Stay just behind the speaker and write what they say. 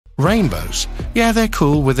Rainbows. Yeah, they're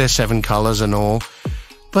cool with their 7 colors and all.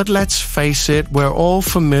 But let's face it, we're all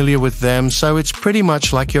familiar with them, so it's pretty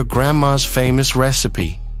much like your grandma's famous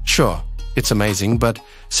recipe. Sure, it's amazing, but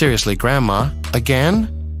seriously, Grandma, again?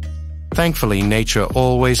 Thankfully, nature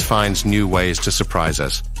always finds new ways to surprise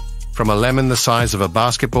us. From a lemon the size of a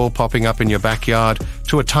basketball popping up in your backyard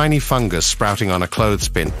to a tiny fungus sprouting on a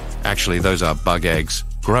clothespin. Actually, those are bug eggs.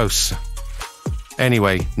 Gross.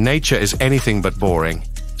 Anyway, nature is anything but boring,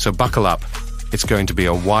 so buckle up. It's going to be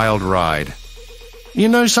a wild ride. You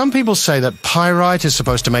know, some people say that pyrite is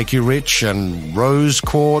supposed to make you rich, and rose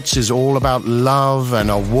quartz is all about love, and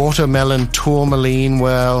a watermelon tourmaline,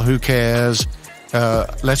 well, who cares?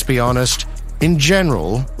 Let's be honest. In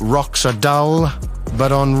general, rocks are dull,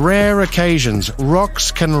 but on rare occasions, rocks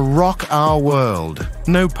can rock our world.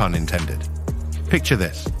 No pun intended. Picture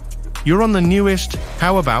this. You're on the newest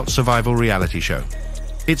How About Survival reality show.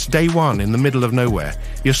 It's day 1 in the middle of nowhere.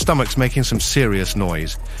 Your stomach's making some serious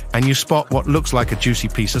noise, and you spot what looks like a juicy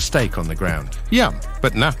piece of steak on the ground. Yum,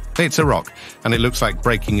 but no, it's a rock, and it looks like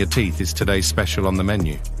breaking your teeth is today's special on the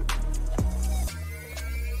menu.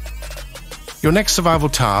 Your next survival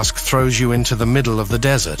task throws you into the middle of the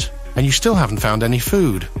desert, and you still haven't found any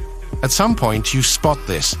food. At some point, you spot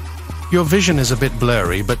this. Your vision is a bit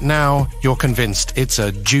blurry, but now you're convinced it's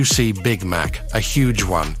a juicy Big Mac, a huge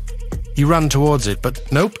one. You run towards it, but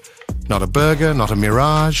nope, not a burger, not a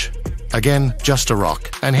mirage. Again, just a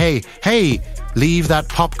rock. And hey, leave that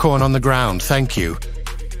popcorn on the ground, thank you.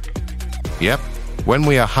 Yep, when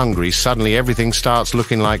we are hungry, suddenly everything starts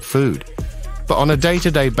looking like food. But on a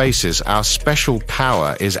day-to-day basis, our special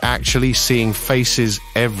power is actually seeing faces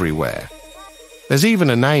everywhere. There's even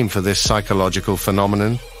a name for this psychological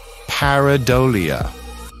phenomenon: pareidolia.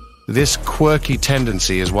 This quirky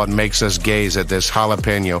tendency is what makes us gaze at this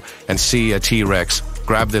jalapeno and see a T-Rex,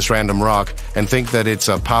 grab this random rock and think that it's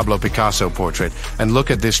a Pablo Picasso portrait, and look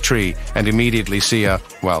at this tree and immediately see a,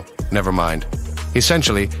 well, never mind.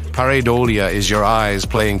 Essentially, pareidolia is your eyes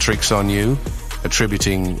playing tricks on you,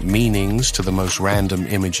 attributing meanings to the most random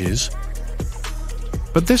images.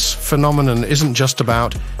 But this phenomenon isn't just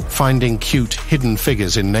about finding cute hidden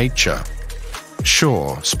figures in nature.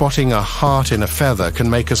 Sure, spotting a heart in a feather can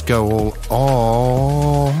make us go all,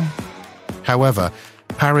 "Aww." However,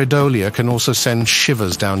 pareidolia can also send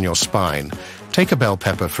shivers down your spine. Take a bell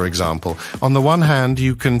pepper, for example. On the one hand,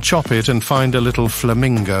 you can chop it and find a little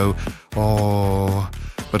flamingo,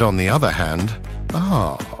 but on the other hand,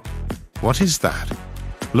 what is that?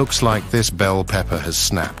 Looks like this bell pepper has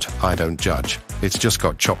snapped. I don't judge. It's just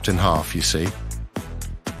got chopped in half, you see.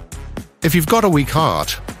 If you've got a weak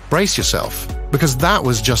heart, brace yourself, because that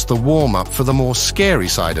was just the warm-up for the more scary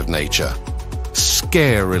side of nature.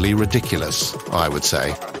 Scarily ridiculous, I would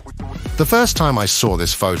say. The first time I saw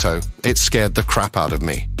this photo, it scared the crap out of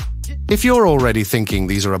me. If you're already thinking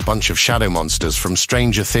these are a bunch of shadow monsters from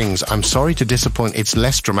Stranger Things, I'm sorry to disappoint, it's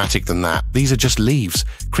less dramatic than that. These are just leaves.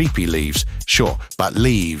 Creepy leaves. Sure, but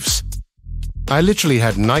leaves. I literally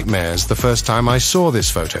had nightmares the first time I saw this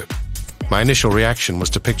photo. My initial reaction was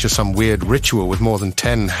to picture some weird ritual with more than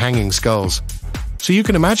 10 hanging skulls. So you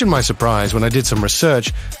can imagine my surprise when I did some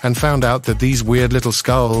research and found out that these weird little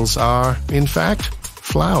skulls are, in fact,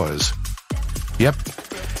 flowers. Yep,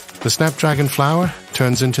 the snapdragon flower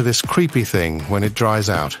turns into this creepy thing when it dries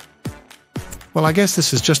out. Well, I guess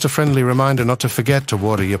this is just a friendly reminder not to forget to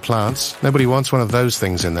water your plants. Nobody wants one of those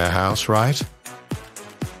things in their house, right?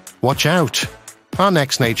 Watch out! Our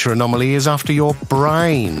next nature anomaly is after your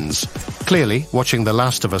brains. Clearly, watching The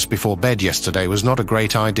Last of Us before bed yesterday was not a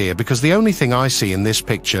great idea, because the only thing I see in this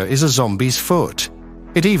picture is a zombie's foot.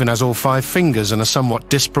 It even has all 5 fingers and a somewhat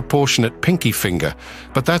disproportionate pinky finger,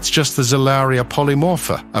 but that's just the Zolaria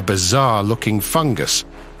polymorpha, a bizarre-looking fungus.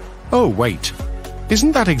 Oh, wait.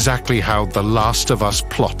 Isn't that exactly how The Last of Us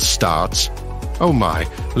plot starts? Oh my,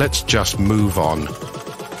 let's just move on.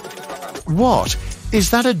 What? Is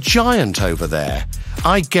that a giant over there?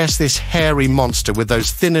 I guess this hairy monster with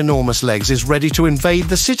those thin, enormous legs is ready to invade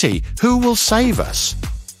the city. Who will save us?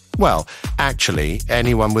 Well, actually,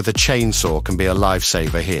 anyone with a chainsaw can be a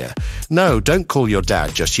lifesaver here. No, don't call your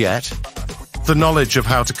dad just yet. The knowledge of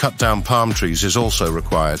how to cut down palm trees is also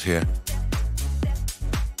required here.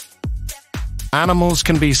 Animals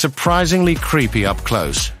can be surprisingly creepy up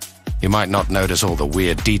close. You might not notice all the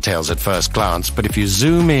weird details at first glance, but if you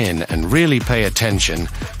zoom in and really pay attention,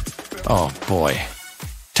 oh boy.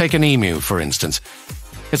 Take an emu, for instance.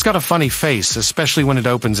 It's got a funny face, especially when it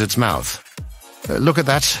opens its mouth. Look at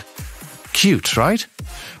that. Cute, right?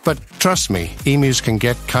 But trust me, emus can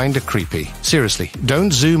get kinda creepy. Seriously,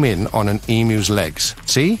 don't zoom in on an emu's legs.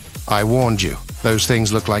 See? I warned you. Those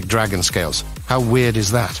things look like dragon scales. How weird is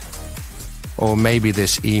that? Or maybe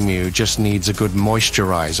this emu just needs a good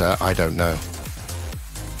moisturizer, I don't know.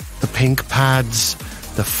 The pink pads,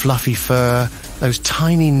 the fluffy fur, those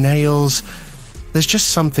tiny nails. There's just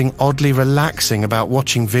something oddly relaxing about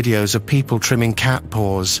watching videos of people trimming cat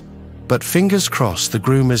paws. But fingers crossed the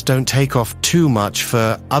groomers don't take off too much,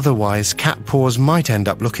 for otherwise cat paws might end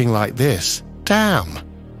up looking like this. Damn!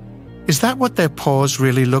 Is that what their paws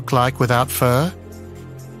really look like without fur?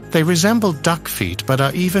 They resemble duck feet, but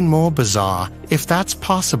are even more bizarre, if that's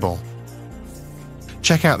possible.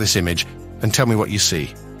 Check out this image and tell me what you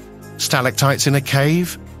see. Stalactites in a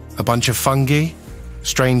cave? A bunch of fungi?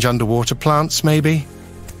 Strange underwater plants, maybe?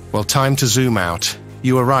 Well, time to zoom out.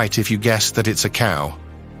 You were right if you guessed that it's a cow.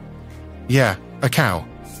 Yeah, a cow.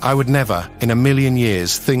 I would never, in a million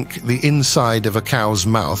years, think the inside of a cow's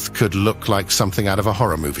mouth could look like something out of a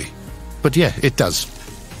horror movie. But yeah, it does.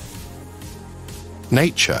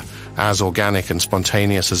 Nature, as organic and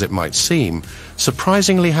spontaneous as it might seem,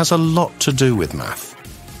 surprisingly has a lot to do with math.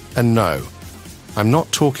 And no, I'm not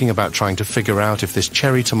talking about trying to figure out if this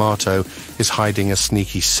cherry tomato is hiding a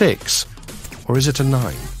sneaky 6, or is it a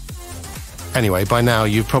 9? Anyway, by now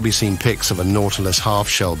you've probably seen pics of a Nautilus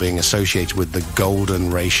half-shell being associated with the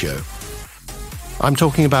golden ratio. I'm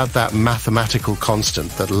talking about that mathematical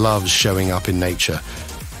constant that loves showing up in nature,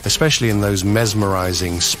 especially in those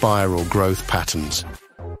mesmerizing spiral growth patterns.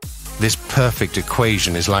 This perfect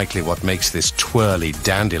equation is likely what makes this twirly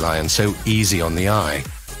dandelion so easy on the eye.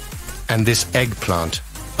 And this eggplant,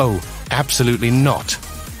 oh, absolutely not.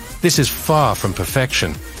 This is far from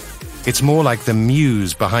perfection. It's more like the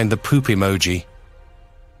muse behind the poop emoji.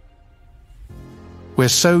 We're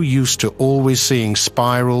so used to always seeing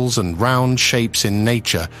spirals and round shapes in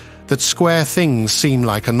nature that square things seem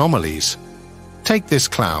like anomalies. Take this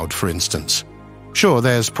cloud, for instance. Sure,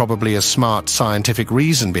 there's probably a smart scientific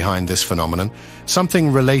reason behind this phenomenon,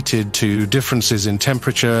 something related to differences in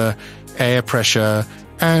temperature, air pressure,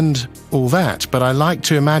 and all that, but I like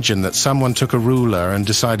to imagine that someone took a ruler and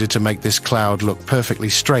decided to make this cloud look perfectly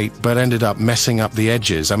straight, but ended up messing up the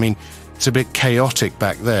edges. I mean, it's a bit chaotic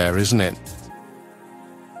back there, isn't it?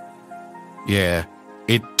 Yeah,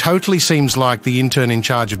 it totally seems like the intern in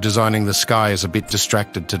charge of designing the sky is a bit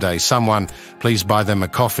distracted today. Someone, please buy them a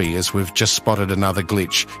coffee, as we've just spotted another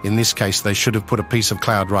glitch. In this case, they should have put a piece of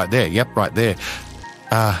cloud right there. Yep, right there.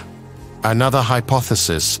 Another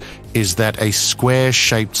hypothesis is that a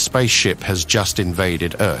square-shaped spaceship has just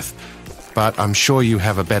invaded Earth. But I'm sure you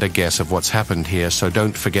have a better guess of what's happened here, so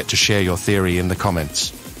don't forget to share your theory in the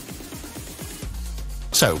comments.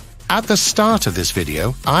 So, at the start of this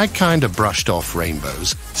video, I kind of brushed off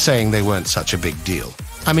rainbows, saying they weren't such a big deal.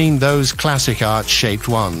 I mean, those classic arch-shaped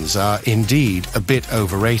ones are indeed a bit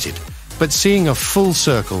overrated, but seeing a full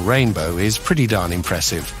circle rainbow is pretty darn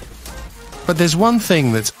impressive. But there's one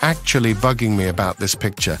thing that's actually bugging me about this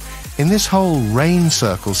picture. In this whole rain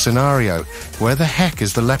circle scenario, where the heck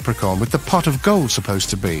is the leprechaun with the pot of gold supposed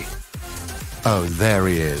to be? Oh, there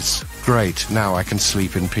he is. Great, now I can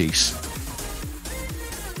sleep in peace.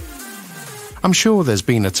 I'm sure there's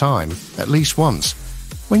been a time, at least once,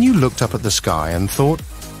 when you looked up at the sky and thought,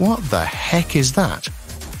 what the heck is that?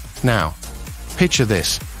 Now, picture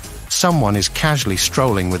this. Someone is casually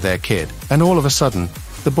strolling with their kid, and all of a sudden,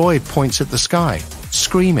 the boy points at the sky,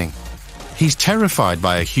 screaming. He's terrified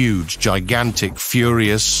by a huge, gigantic,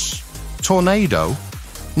 furious tornado.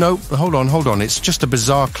 No, hold on, it's just a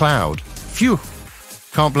bizarre cloud. Phew!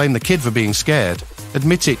 Can't blame the kid for being scared.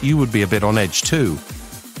 Admit it, you would be a bit on edge too.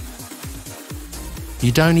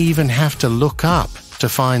 You don't even have to look up to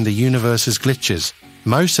find the universe's glitches.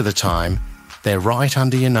 Most of the time, they're right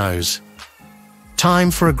under your nose.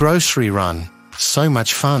 Time for a grocery run. So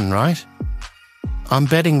much fun, right? I'm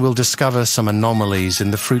betting we'll discover some anomalies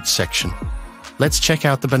in the fruit section. Let's check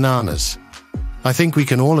out the bananas. I think we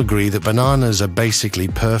can all agree that bananas are basically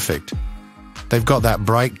perfect. They've got that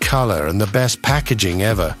bright color and the best packaging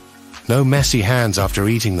ever. No messy hands after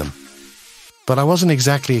eating them. But I wasn't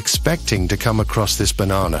exactly expecting to come across this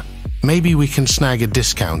banana. Maybe we can snag a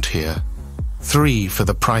discount here. 3 for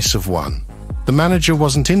the price of 1. The manager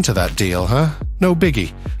wasn't into that deal, huh? No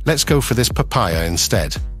biggie. Let's go for this papaya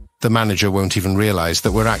instead. The manager won't even realize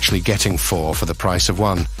that we're actually getting 4 for the price of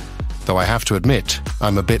 1. Though I have to admit,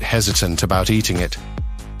 I'm a bit hesitant about eating it.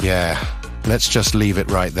 Yeah, let's just leave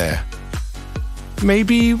it right there.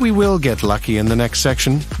 Maybe we will get lucky in the next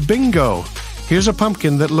section. Bingo! Here's a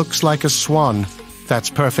pumpkin that looks like a swan.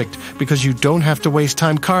 That's perfect, because you don't have to waste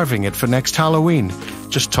time carving it for next Halloween.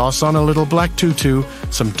 Just toss on a little black tutu,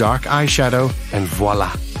 some dark eyeshadow, and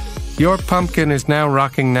voila! Your pumpkin is now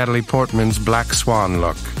rocking Natalie Portman's Black Swan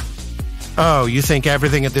look. Oh, you think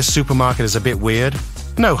everything at this supermarket is a bit weird?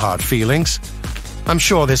 No hard feelings. I'm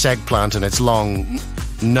sure this eggplant and its long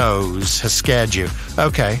nose has scared you.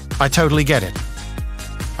 Okay, I totally get it.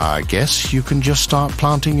 I guess you can just start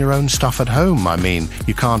planting your own stuff at home. I mean,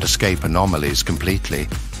 you can't escape anomalies completely.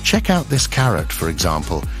 Check out this carrot, for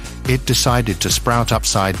example. It decided to sprout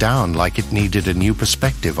upside down like it needed a new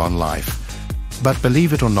perspective on life. But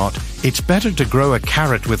believe it or not, it's better to grow a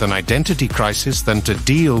carrot with an identity crisis than to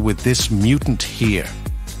deal with this mutant here.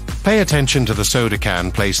 Pay attention to the soda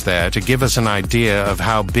can placed there to give us an idea of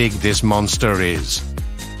how big this monster is.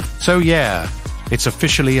 So yeah, it's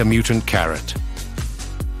officially a mutant carrot.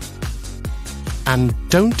 And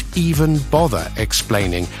don't even bother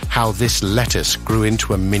explaining how this lettuce grew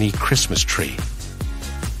into a mini Christmas tree.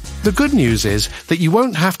 The good news is that you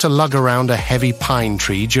won't have to lug around a heavy pine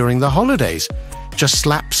tree during the holidays. Just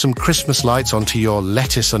slap some Christmas lights onto your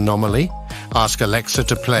lettuce anomaly, ask Alexa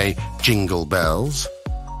to play Jingle Bells,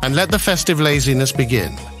 and let the festive laziness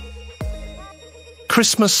begin.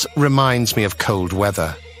 Christmas reminds me of cold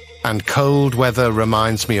weather, and cold weather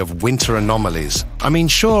reminds me of winter anomalies. I mean,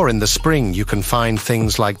 sure, in the spring you can find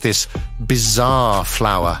things like this bizarre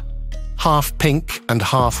flower, half pink and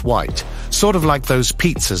half white, sort of like those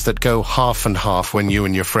pizzas that go half and half when you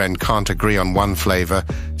and your friend can't agree on one flavor.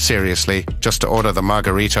 Seriously, just to order the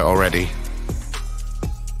margarita already.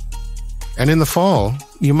 And in the fall,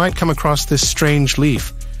 you might come across this strange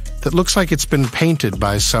leaf that looks like it's been painted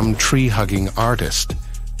by some tree-hugging artist.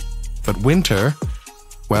 But winter,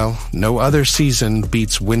 well, no other season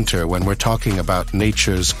beats winter when we're talking about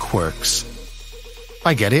nature's quirks.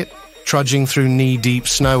 I get it. Trudging through knee-deep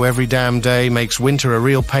snow every damn day makes winter a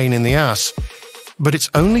real pain in the ass. But it's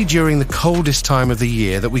only during the coldest time of the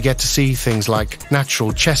year that we get to see things like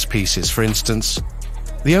natural chess pieces, for instance.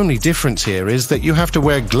 The only difference here is that you have to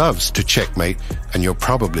wear gloves to checkmate, and you're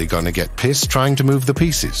probably gonna get pissed trying to move the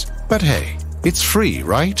pieces. But hey, it's free,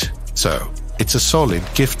 right? So, it's a solid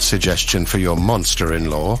gift suggestion for your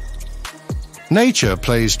monster-in-law. Nature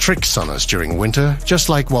plays tricks on us during winter, just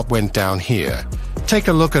like what went down here. Take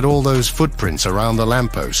a look at all those footprints around the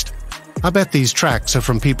lamppost. I bet these tracks are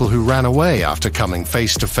from people who ran away after coming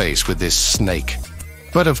face to face with this snake.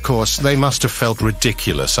 But of course, they must have felt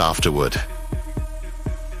ridiculous afterward.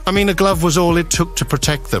 I mean, a glove was all it took to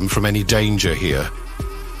protect them from any danger here.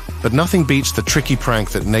 But nothing beats the tricky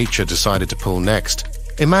prank that nature decided to pull next.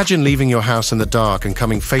 Imagine leaving your house in the dark and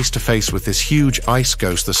coming face to face with this huge ice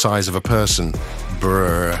ghost the size of a person.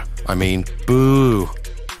 Brr. I mean, boo.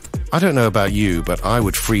 I don't know about you, but I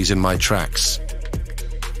would freeze in my tracks.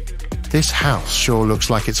 This house sure looks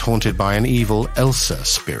like it's haunted by an evil Elsa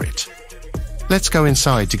spirit. Let's go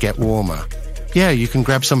inside to get warmer. Yeah, you can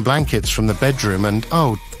grab some blankets from the bedroom and...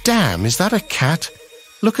 oh, damn, is that a cat?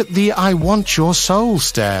 Look at the I want your soul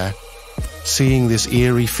stare. Seeing this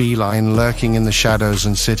eerie feline lurking in the shadows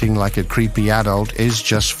and sitting like a creepy adult is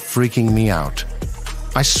just freaking me out.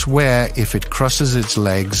 I swear if it crosses its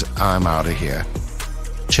legs, I'm out of here.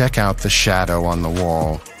 Check out the shadow on the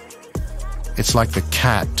wall. It's like the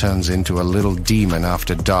cat turns into a little demon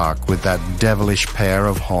after dark with that devilish pair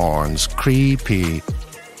of horns. Creepy.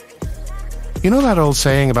 You know that old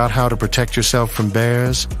saying about how to protect yourself from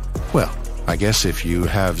bears? Well, I guess if you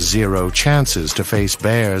have 0 chances to face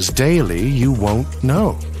bears daily, you won't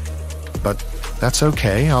know. But that's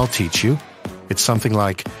okay, I'll teach you. It's something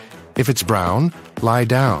like, if it's brown, lie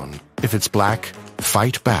down. If it's black,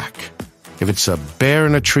 fight back. If it's a bear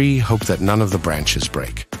in a tree, hope that none of the branches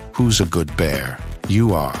break. Who's a good bear?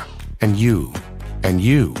 You are. And you. And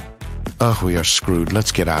you. Oh, we are screwed.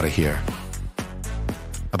 Let's get out of here.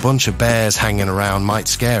 A bunch of bears hanging around might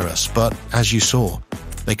scare us, but as you saw,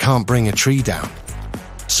 they can't bring a tree down.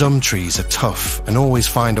 Some trees are tough and always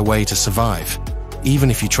find a way to survive, even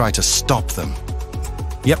if you try to stop them.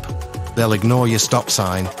 Yep, they'll ignore your stop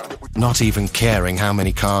sign, not even caring how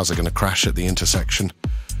many cars are going to crash at the intersection.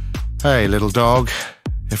 Hey, little dog,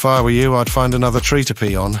 if I were you, I'd find another tree to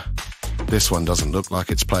pee on. This one doesn't look like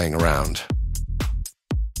it's playing around.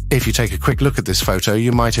 If you take a quick look at this photo,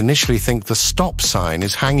 you might initially think the stop sign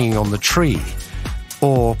is hanging on the tree.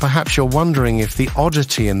 Or perhaps you're wondering if the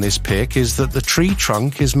oddity in this pic is that the tree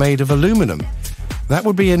trunk is made of aluminum. That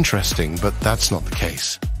would be interesting, but that's not the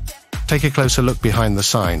case. Take a closer look behind the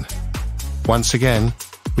sign. Once again,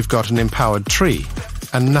 we've got an empowered tree,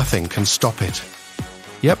 and nothing can stop it.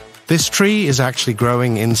 Yep, this tree is actually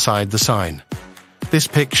growing inside the sign. This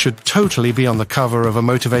pic should totally be on the cover of a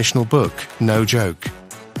motivational book, no joke.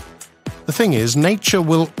 The thing is, nature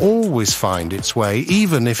will always find its way,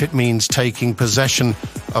 even if it means taking possession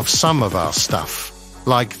of some of our stuff.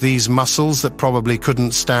 Like these mussels that probably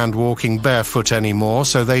couldn't stand walking barefoot anymore,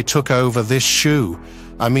 so they took over this shoe.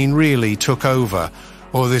 I mean, really took over.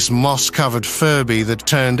 Or this moss-covered Furby that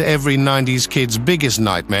turned every 90s kid's biggest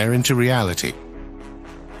nightmare into reality?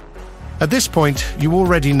 At this point, you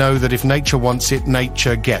already know that if nature wants it,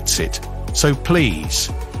 nature gets it. So please,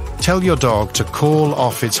 tell your dog to call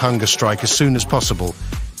off its hunger strike as soon as possible,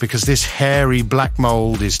 because this hairy black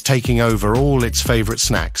mold is taking over all its favorite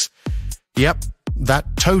snacks. Yep, that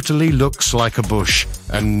totally looks like a bush.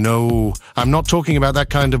 And no, I'm not talking about that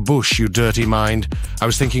kind of bush, you dirty mind. I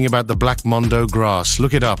was thinking about the black mondo grass.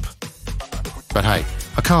 Look it up. But hey,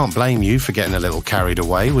 I can't blame you for getting a little carried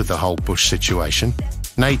away with the whole bush situation.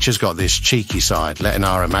 Nature's got this cheeky side, letting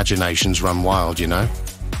our imaginations run wild, you know.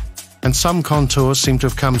 And some contours seem to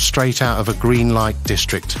have come straight out of a green light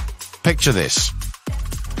district. Picture this.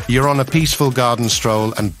 You're on a peaceful garden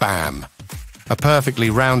stroll and bam, a perfectly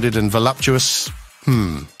rounded and voluptuous,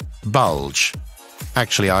 bulge.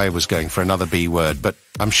 Actually, I was going for another B word, but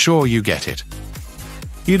I'm sure you get it.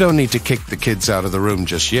 You don't need to kick the kids out of the room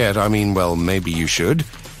just yet. I mean, well, maybe you should,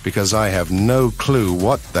 because I have no clue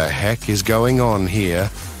what the heck is going on here.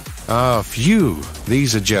 Ah, phew,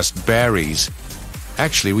 these are just berries.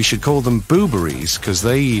 Actually, we should call them booberries, because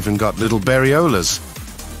they even got little berriolas.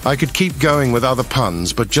 I could keep going with other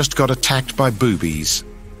puns, but just got attacked by boobies.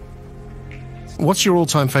 What's your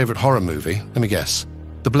all-time favorite horror movie? Let me guess.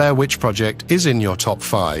 The Blair Witch Project is in your top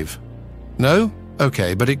 5. No?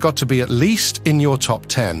 Okay, but it got to be at least in your top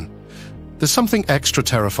 10. There's something extra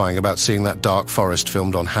terrifying about seeing that dark forest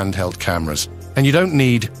filmed on handheld cameras. And you don't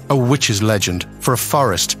need a witch's legend for a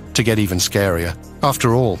forest to get even scarier.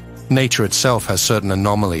 After all, nature itself has certain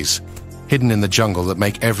anomalies hidden in the jungle that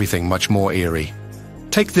make everything much more eerie.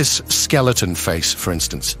 Take this skeleton face, for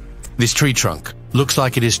instance. This tree trunk looks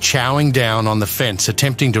like it is chowing down on the fence,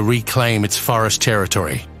 attempting to reclaim its forest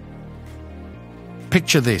territory.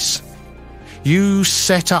 Picture this. You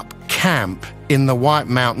set up camp in the White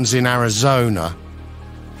Mountains in Arizona.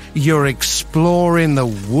 You're exploring the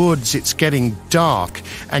woods, it's getting dark,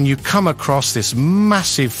 and you come across this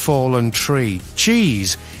massive fallen tree.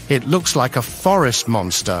 Geez, it looks like a forest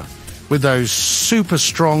monster, with those super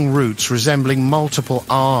strong roots resembling multiple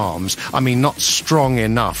arms. I mean, not strong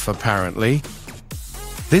enough, apparently.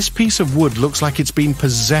 This piece of wood looks like it's been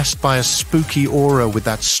possessed by a spooky aura with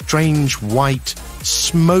that strange white,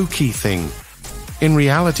 smoky thing. In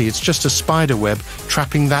reality, it's just a spider web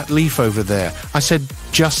trapping that leaf over there. I said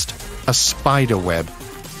just a spider web.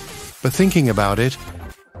 But thinking about it,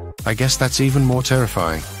 I guess that's even more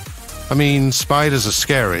terrifying. I mean, spiders are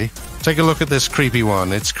scary. Take a look at this creepy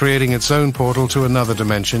one. It's creating its own portal to another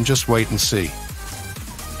dimension. Just wait and see.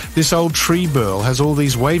 This old tree burl has all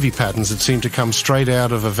these wavy patterns that seem to come straight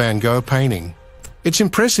out of a Van Gogh painting. It's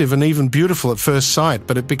impressive and even beautiful at first sight,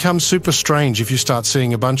 but it becomes super strange if you start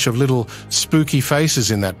seeing a bunch of little spooky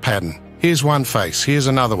faces in that pattern. Here's one face, here's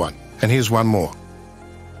another one, and here's one more.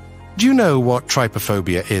 Do you know what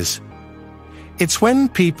trypophobia is? It's when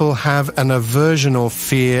people have an aversion or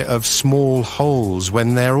fear of small holes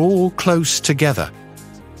when they're all close together.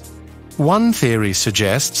 One theory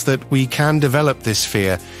suggests that we can develop this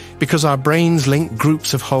fear because our brains link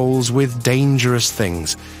groups of holes with dangerous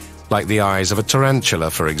things, like the eyes of a tarantula,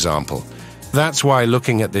 for example. That's why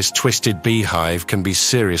looking at this twisted beehive can be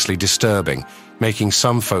seriously disturbing, making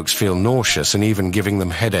some folks feel nauseous and even giving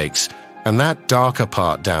them headaches. And that darker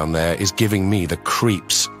part down there is giving me the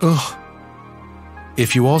creeps. Ugh.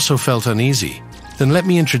 If you also felt uneasy, then let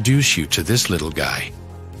me introduce you to this little guy.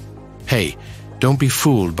 Hey, don't be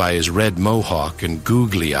fooled by his red mohawk and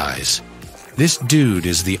googly eyes. This dude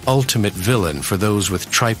is the ultimate villain for those with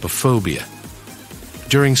trypophobia.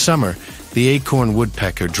 During summer, the acorn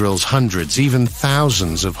woodpecker drills hundreds, even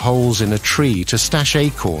thousands of holes in a tree to stash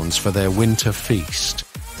acorns for their winter feast.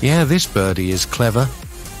 Yeah, this birdie is clever.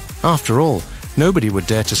 After all, nobody would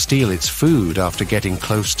dare to steal its food after getting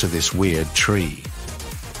close to this weird tree.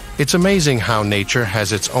 It's amazing how nature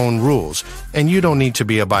has its own rules, and you don't need to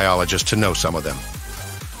be a biologist to know some of them.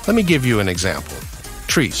 Let me give you an example.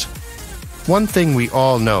 Trees. One thing we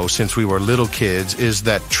all know since we were little kids is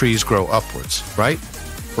that trees grow upwards, right?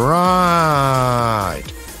 Right.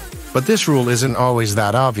 But this rule isn't always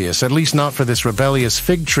that obvious, at least not for this rebellious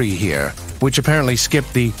fig tree here, which apparently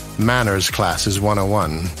skipped the Manners Classes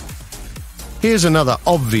 101. Here's another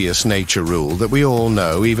obvious nature rule that we all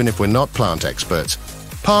know, even if we're not plant experts.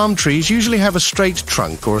 Palm trees usually have a straight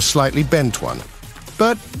trunk or a slightly bent one.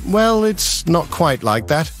 But, well, it's not quite like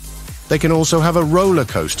that. They can also have a roller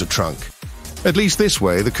coaster trunk. At least this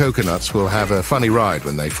way, the coconuts will have a funny ride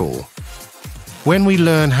when they fall. When we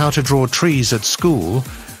learn how to draw trees at school,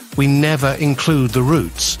 we never include the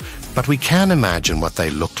roots, but we can imagine what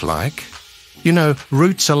they look like. You know,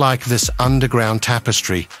 roots are like this underground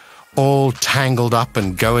tapestry, all tangled up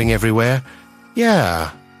and going everywhere?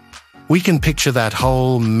 Yeah. We can picture that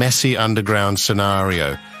whole messy underground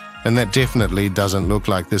scenario, and that definitely doesn't look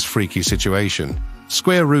like this freaky situation.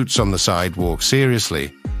 Square roots on the sidewalk,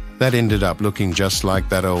 seriously. That ended up looking just like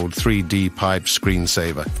that old 3D pipe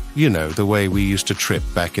screensaver. You know, the way we used to trip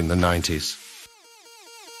back in the 90s.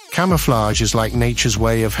 Camouflage is like nature's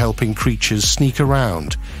way of helping creatures sneak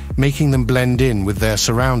around, making them blend in with their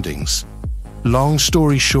surroundings. Long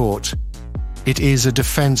story short, it is a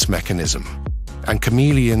defense mechanism, and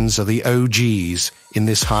chameleons are the OGs in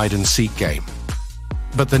this hide-and-seek game.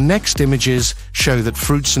 But the next images show that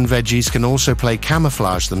fruits and veggies can also play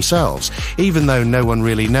camouflage themselves, even though no one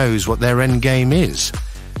really knows what their end game is.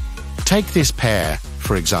 Take this pear,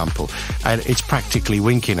 for example, and it's practically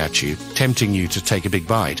winking at you, tempting you to take a big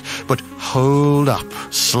bite. But hold up,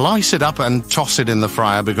 slice it up and toss it in the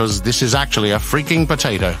fryer because this is actually a freaking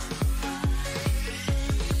potato.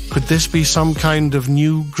 Could this be some kind of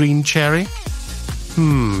new green cherry?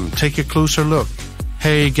 Take a closer look.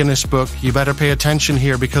 Hey, Guinness Book, you better pay attention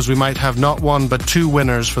here because we might have not one but two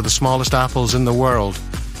winners for the smallest apples in the world.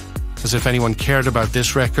 As if anyone cared about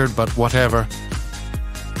this record, but whatever.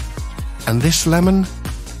 And this lemon?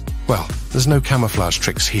 Well, there's no camouflage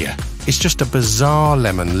tricks here. It's just a bizarre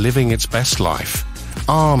lemon living its best life.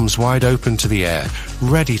 Arms wide open to the air,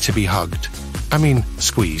 ready to be hugged. I mean,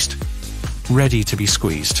 squeezed. Ready to be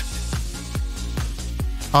squeezed.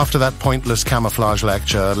 After that pointless camouflage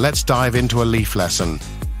lecture, let's dive into a leaf lesson.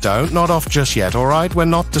 Don't nod off just yet, alright? We're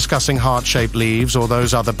not discussing heart-shaped leaves or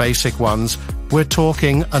those other basic ones. We're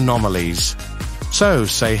talking anomalies. So,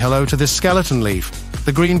 say hello to this skeleton leaf.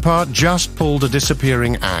 The green part just pulled a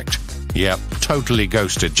disappearing act. Yep, totally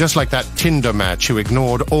ghosted, just like that Tinder match who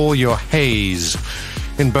ignored all your haze.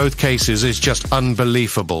 In both cases, it's just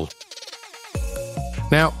unbelievable.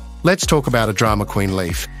 Now, let's talk about a drama queen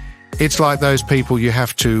leaf. It's like those people you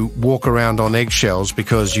have to walk around on eggshells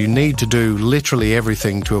because you need to do literally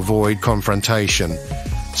everything to avoid confrontation.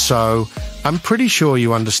 So, I'm pretty sure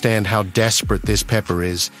you understand how desperate this pepper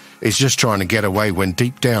is. It's just trying to get away when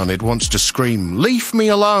deep down it wants to scream, "Leave me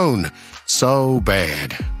alone!" So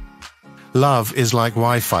bad. Love is like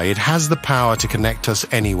Wi-Fi. It has the power to connect us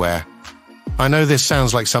anywhere. I know this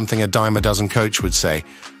sounds like something a dime a dozen coach would say,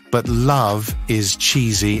 but love is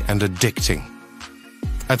cheesy and addicting.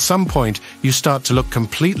 At some point, you start to look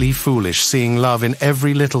completely foolish seeing love in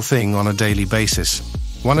every little thing on a daily basis.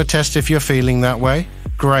 Want to test if you're feeling that way?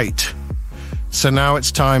 Great. So now it's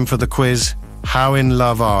time for the quiz, How in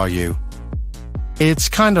Love Are You? It's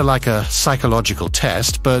kind of like a psychological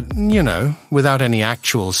test, but, you know, without any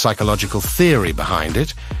actual psychological theory behind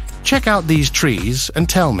it. Check out these trees and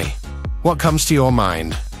tell me, what comes to your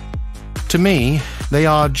mind? To me, they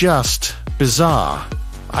are just bizarre.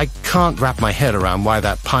 I can't wrap my head around why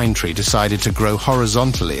that pine tree decided to grow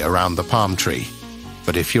horizontally around the palm tree.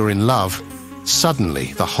 But if you're in love,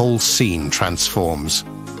 suddenly the whole scene transforms.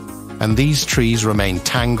 And these trees remain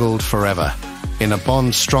tangled forever, in a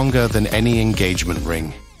bond stronger than any engagement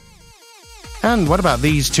ring. And what about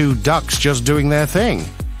these two ducks just doing their thing?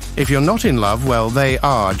 If you're not in love, well, they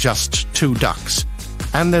are just two ducks.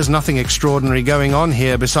 And there's nothing extraordinary going on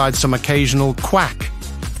here besides some occasional quack.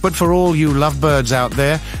 But for all you lovebirds out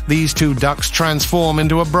there, these two ducks transform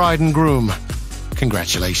into a bride and groom.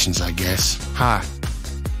 Congratulations, I guess. Ha.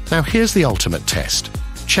 Now here's the ultimate test.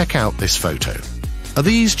 Check out this photo. Are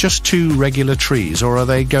these just two regular trees, or are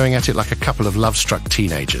they going at it like a couple of love-struck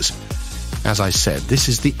teenagers? As I said, this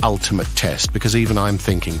is the ultimate test, because even I'm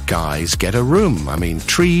thinking, guys, get a room. I mean,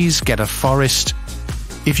 trees, get a forest.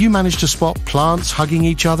 If you manage to spot plants hugging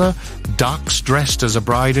each other, ducks dressed as a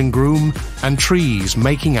bride and groom, and trees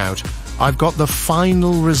making out, I've got the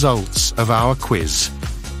final results of our quiz.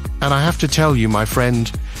 And I have to tell you, my friend,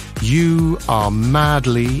 you are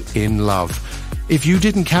madly in love. If you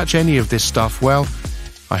didn't catch any of this stuff, well,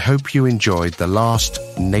 I hope you enjoyed the last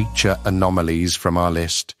nature anomalies from our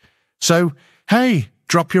list. So, hey,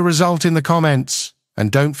 drop your result in the comments.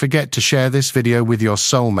 And don't forget to share this video with your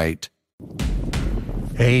soulmate.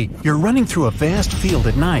 Hey, you're running through a vast field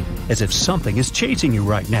at night, as if something is chasing you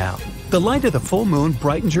right now. The light of the full moon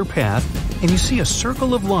brightens your path, and you see a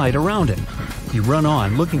circle of light around it. You run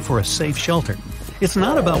on, looking for a safe shelter. It's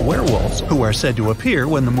not about werewolves, who are said to appear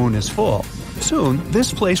when the moon is full. Soon,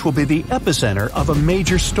 this place will be the epicenter of a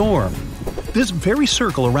major storm. This very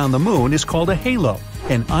circle around the moon is called a halo,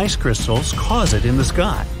 and ice crystals cause it in the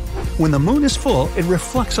sky. When the moon is full, it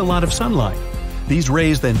reflects a lot of sunlight. These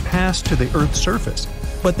rays then pass to the Earth's surface,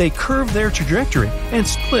 but they curve their trajectory and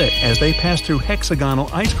split as they pass through hexagonal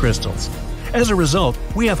ice crystals. As a result,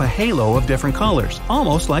 we have a halo of different colors,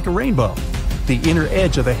 almost like a rainbow. The inner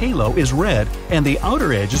edge of the halo is red and the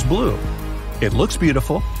outer edge is blue. It looks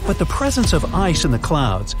beautiful, but the presence of ice in the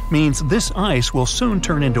clouds means this ice will soon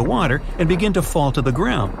turn into water and begin to fall to the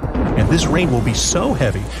ground. And this rain will be so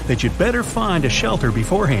heavy that you'd better find a shelter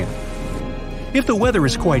beforehand. If the weather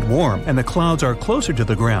is quite warm and the clouds are closer to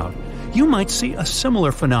the ground, you might see a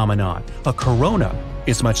similar phenomenon, a corona.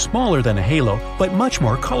 It's much smaller than a halo, but much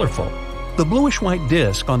more colorful. The bluish-white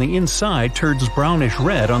disk on the inside turns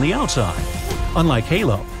brownish-red on the outside. Unlike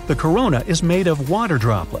halo, the corona is made of water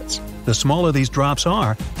droplets. The smaller these drops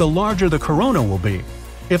are, the larger the corona will be.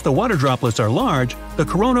 If the water droplets are large, the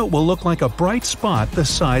corona will look like a bright spot the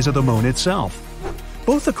size of the moon itself.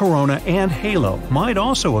 Both the corona and halo might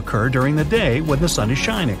also occur during the day when the sun is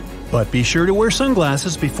shining. But be sure to wear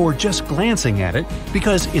sunglasses before just glancing at it,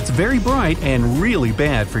 because it's very bright and really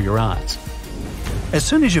bad for your eyes. As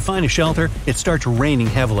soon as you find a shelter, it starts raining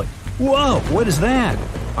heavily. Whoa, what is that?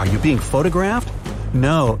 Are you being photographed?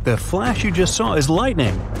 No, the flash you just saw is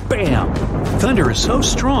lightning. Bam! Thunder is so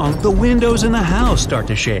strong, the windows in the house start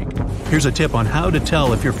to shake. Here's a tip on how to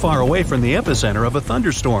tell if you're far away from the epicenter of a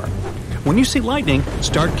thunderstorm. When you see lightning,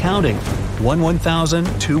 start counting. 1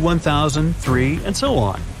 1,000, 2 1,000, 3, and so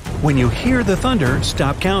on. When you hear the thunder,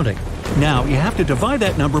 stop counting. Now you have to divide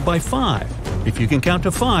that number by 5. If you can count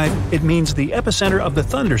to 5, it means the epicenter of the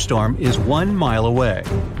thunderstorm is 1 mile away.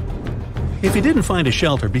 If you didn't find a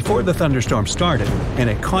shelter before the thunderstorm started and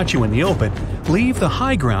it caught you in the open, leave the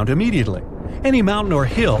high ground immediately. Any mountain or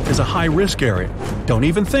hill is a high-risk area. Don't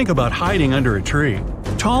even think about hiding under a tree.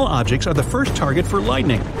 Tall objects are the first target for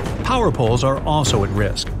lightning. Power poles are also at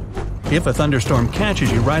risk. If a thunderstorm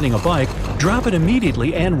catches you riding a bike, drop it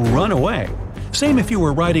immediately and run away. Same if you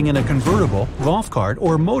were riding in a convertible, golf cart,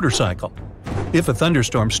 or motorcycle. If a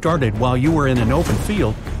thunderstorm started while you were in an open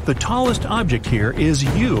field, the tallest object here is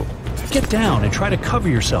you. Get down and try to cover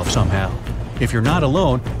yourself somehow. If you're not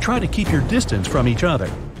alone, try to keep your distance from each other.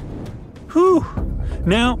 Whew!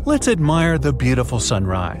 Now let's admire the beautiful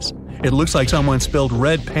sunrise. It looks like someone spilled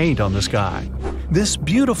red paint on the sky. This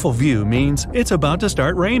beautiful view means it's about to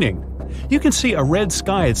start raining. You can see a red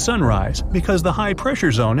sky at sunrise because the high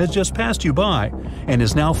pressure zone has just passed you by and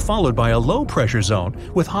is now followed by a low pressure zone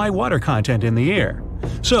with high water content in the air.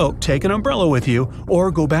 So take an umbrella with you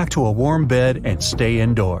or go back to a warm bed and stay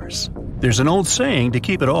indoors. There's an old saying to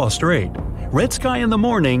keep it all straight. Red sky in the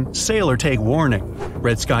morning, sailor take warning.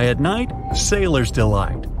 Red sky at night, sailor's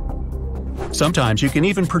delight. Sometimes you can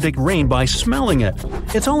even predict rain by smelling it.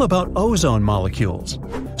 It's all about ozone molecules.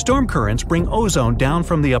 Storm currents bring ozone down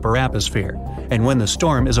from the upper atmosphere, and when the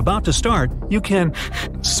storm is about to start, you can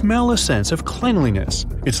smell a sense of cleanliness.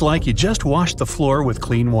 It's like you just washed the floor with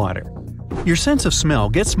clean water. Your sense of smell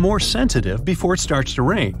gets more sensitive before it starts to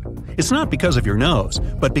rain. It's not because of your nose,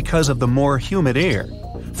 but because of the more humid air.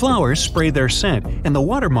 Flowers spray their scent, and the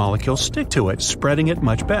water molecules stick to it, spreading it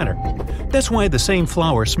much better. That's why the same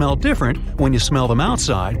flowers smell different when you smell them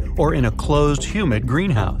outside or in a closed, humid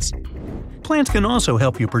greenhouse. Plants can also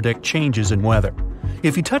help you predict changes in weather.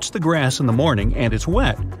 If you touch the grass in the morning and it's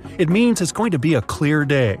wet, it means it's going to be a clear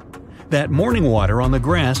day. That morning water on the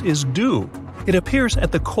grass is dew. It appears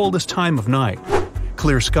at the coldest time of night.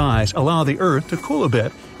 Clear skies allow the earth to cool a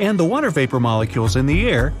bit, and the water vapor molecules in the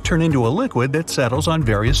air turn into a liquid that settles on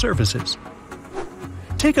various surfaces.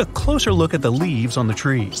 Take a closer look at the leaves on the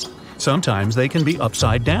trees. Sometimes they can be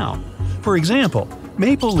upside down. For example,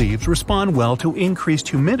 maple leaves respond well to increased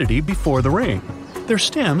humidity before the rain. Their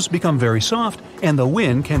stems become very soft, and the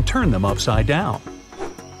wind can turn them upside down.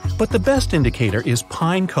 But the best indicator is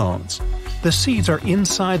pine cones. The seeds are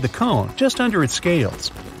inside the cone, just under its scales.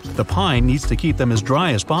 The pine needs to keep them as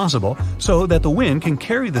dry as possible so that the wind can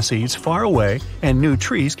carry the seeds far away and new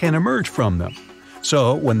trees can emerge from them.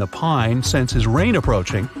 So when the pine senses rain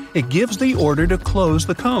approaching, it gives the order to close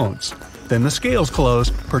the cones. Then the scales close,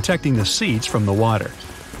 protecting the seeds from the water.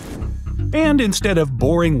 And instead of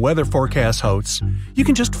boring weather forecast hosts, you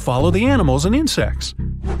can just follow the animals and insects.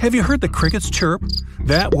 Have you heard the crickets chirp?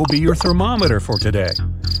 That will be your thermometer for today.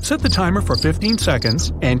 Set the timer for 15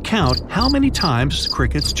 seconds and count how many times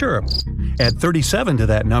crickets chirp. Add 37 to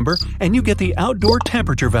that number and you get the outdoor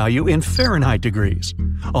temperature value in Fahrenheit degrees.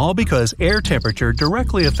 All because air temperature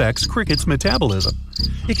directly affects crickets' metabolism.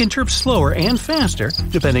 It can chirp slower and faster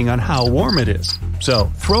depending on how warm it is. So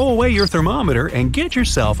throw away your thermometer and get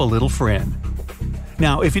yourself a little friend.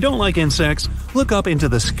 Now, if you don't like insects, look up into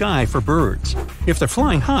the sky for birds. If they're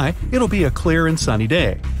flying high, it'll be a clear and sunny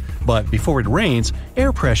day. But before it rains,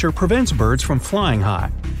 air pressure prevents birds from flying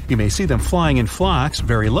high. You may see them flying in flocks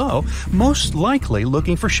very low, most likely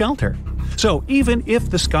looking for shelter. So even if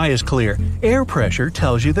the sky is clear, air pressure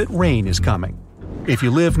tells you that rain is coming. If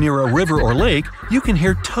you live near a river or lake, you can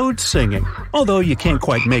hear toads singing, although you can't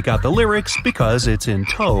quite make out the lyrics because it's in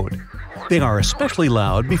toad. They are especially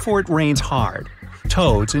loud before it rains hard.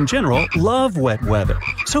 Toads, in general, love wet weather,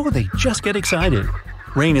 so they just get excited.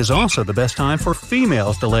 Rain is also the best time for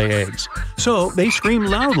females to lay eggs, so they scream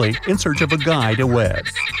loudly in search of a guy to wed.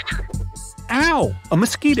 Ow! A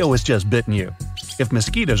mosquito has just bitten you. If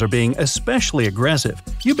mosquitoes are being especially aggressive,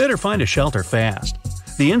 you better find a shelter fast.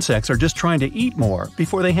 The insects are just trying to eat more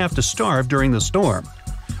before they have to starve during the storm.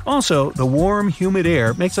 Also, the warm, humid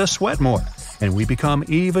air makes us sweat more, and we become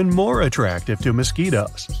even more attractive to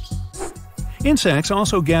mosquitoes. Insects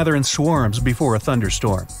also gather in swarms before a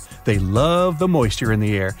thunderstorm. They love the moisture in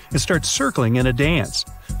the air and start circling in a dance.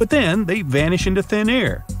 But then they vanish into thin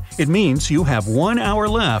air. It means you have 1 hour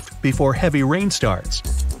left before heavy rain starts.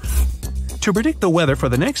 To predict the weather for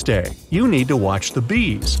the next day, you need to watch the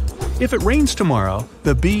bees. If it rains tomorrow,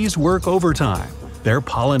 the bees work overtime. They're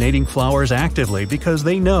pollinating flowers actively because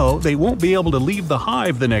they know they won't be able to leave the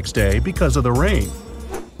hive the next day because of the rain.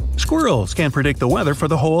 Squirrels can predict the weather for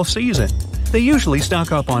the whole season. They usually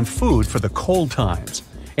stock up on food for the cold times.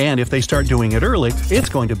 And if they start doing it early, it's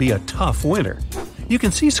going to be a tough winter. You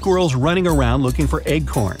can see squirrels running around looking for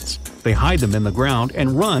acorns. They hide them in the ground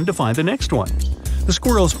and run to find the next one. The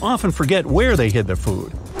squirrels often forget where they hid the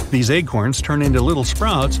food. These acorns turn into little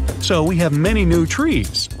sprouts, so we have many new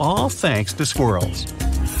trees, all thanks to squirrels.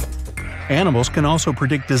 Animals can also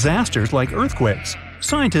predict disasters like earthquakes.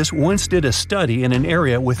 Scientists once did a study in an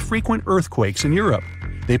area with frequent earthquakes in Europe.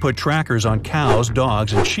 They put trackers on cows,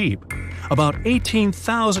 dogs, and sheep. About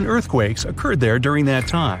 18,000 earthquakes occurred there during that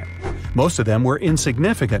time. Most of them were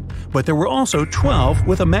insignificant, but there were also 12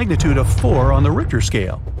 with a magnitude of 4 on the Richter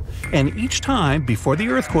scale. And each time, before the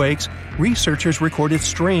earthquakes, researchers recorded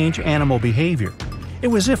strange animal behavior. It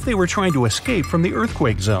was as if they were trying to escape from the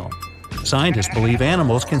earthquake zone. Scientists believe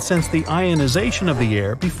animals can sense the ionization of the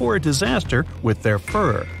air before a disaster with their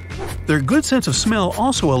fur. Their good sense of smell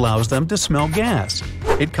also allows them to smell gas.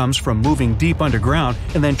 It comes from moving deep underground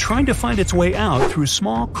and then trying to find its way out through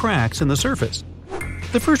small cracks in the surface.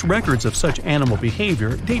 The first records of such animal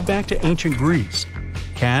behavior date back to ancient Greece.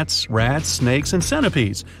 Cats, rats, snakes, and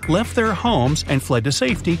centipedes left their homes and fled to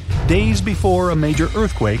safety days before a major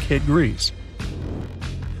earthquake hit Greece.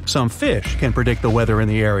 Some fish can predict the weather in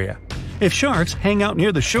the area. If sharks hang out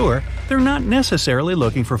near the shore, they're not necessarily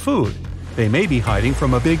looking for food. They may be hiding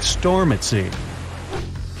from a big storm at sea.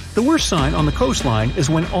 The worst sign on the coastline is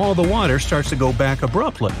when all the water starts to go back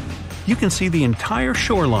abruptly. You can see the entire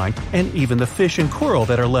shoreline and even the fish and coral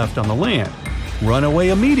that are left on the land. Run away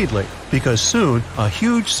immediately, because soon a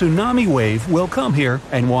huge tsunami wave will come here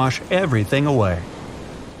and wash everything away.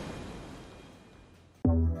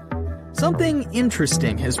 Something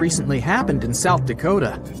interesting has recently happened in South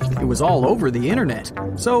Dakota. It was all over the internet,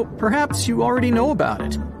 so perhaps you already know about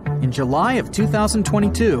it. In July of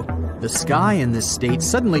 2022, the sky in this state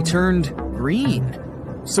suddenly turned green.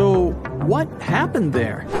 So, what happened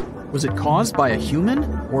there? Was it caused by a human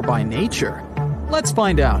or by nature? Let's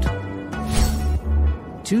find out.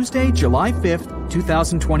 Tuesday, July 5th,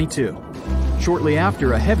 2022. Shortly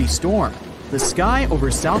after a heavy storm, the sky over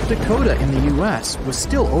South Dakota in the U.S. was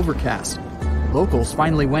still overcast. Locals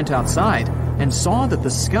finally went outside and saw that the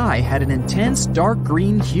sky had an intense dark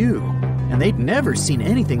green hue, and they'd never seen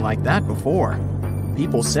anything like that before.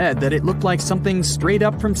 People said that it looked like something straight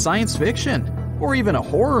up from science fiction, or even a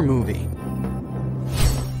horror movie.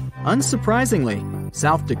 Unsurprisingly,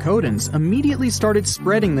 South Dakotans immediately started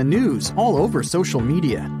spreading the news all over social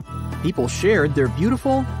media. People shared their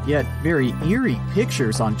beautiful, yet very eerie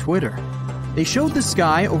pictures on Twitter. They showed the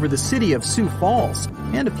sky over the city of Sioux Falls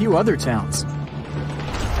and a few other towns.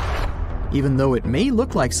 Even though it may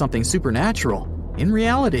look like something supernatural, in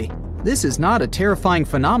reality, this is not a terrifying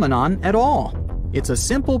phenomenon at all. It's a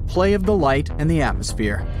simple play of the light and the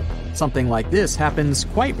atmosphere. Something like this happens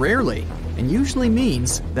quite rarely, and usually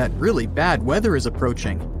means that really bad weather is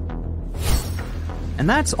approaching. And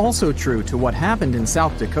that's also true to what happened in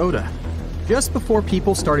South Dakota. Just before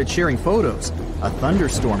people started sharing photos, a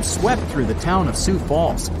thunderstorm swept through the town of Sioux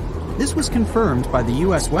Falls. This was confirmed by the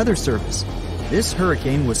U.S. Weather Service. This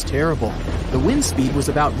hurricane was terrible. The wind speed was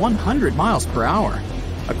about 100 miles per hour.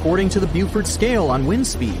 According to the Beaufort scale on wind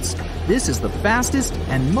speeds, this is the fastest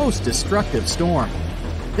and most destructive storm.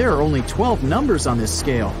 There are only 12 numbers on this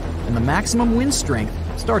scale, and the maximum wind strength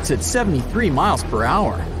starts at 73 miles per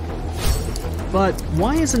hour. But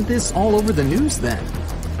why isn't this all over the news then?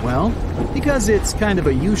 Well, because it's kind of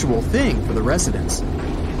a usual thing for the residents.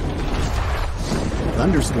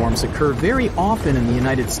 Thunderstorms occur very often in the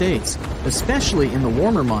United States, especially in the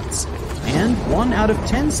warmer months. And 1 out of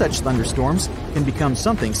 10 such thunderstorms can become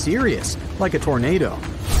something serious, like a tornado.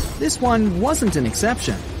 This one wasn't an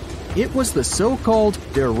exception. It was the so-called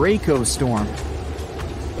Derecho storm.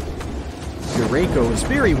 Derecho is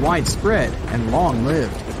very widespread and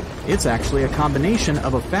long-lived. It's actually a combination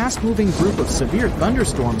of a fast-moving group of severe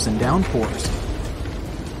thunderstorms and downpours.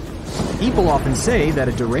 People often say that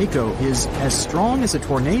a derecho is as strong as a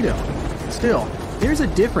tornado. Still, there's a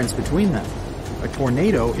difference between them. A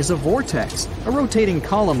tornado is a vortex, a rotating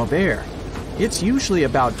column of air. It's usually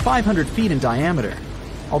about 500 feet in diameter,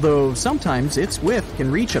 although sometimes its width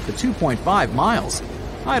can reach up to 2.5 miles.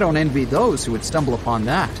 I don't envy those who would stumble upon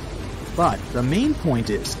that. But the main point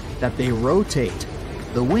is that they rotate.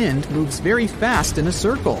 The wind moves very fast in a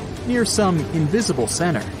circle, near some invisible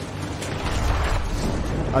center.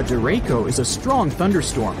 A derecho is a strong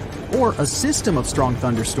thunderstorm, or a system of strong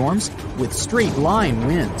thunderstorms with straight-line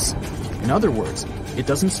winds. In other words, it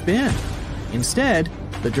doesn't spin. Instead,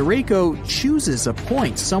 the derecho chooses a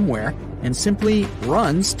point somewhere and simply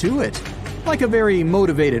runs to it, like a very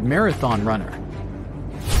motivated marathon runner.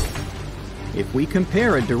 If we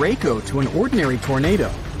compare a derecho to an ordinary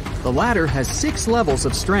tornado, the latter has 6 levels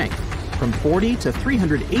of strength, from 40 to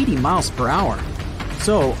 380 miles per hour.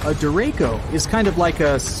 So, a derecho is kind of like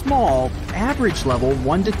a small, average-level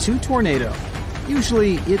 1 to 2 tornado.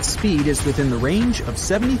 Usually, its speed is within the range of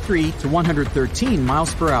 73 to 113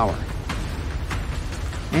 miles per hour.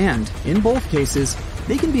 And, in both cases,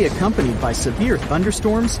 they can be accompanied by severe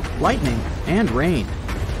thunderstorms, lightning, and rain.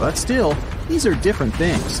 But still, these are different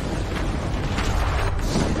things.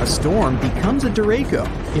 A storm becomes a derecho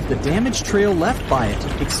if the damage trail left by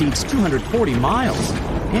it exceeds 240 miles,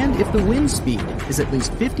 and if the wind speed is at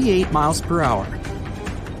least 58 miles per hour.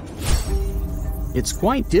 It's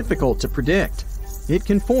quite difficult to predict. It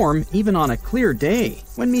can form even on a clear day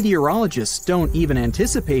when meteorologists don't even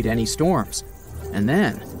anticipate any storms. And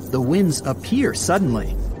then, the winds appear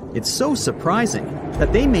suddenly. It's so surprising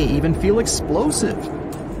that they may even feel explosive.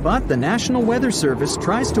 But the National Weather Service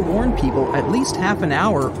tries to warn people at least half an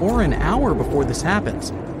hour or an hour before this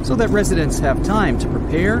happens, so that residents have time to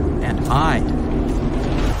prepare and hide.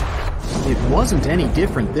 It wasn't any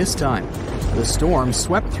different this time. The storm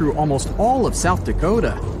swept through almost all of South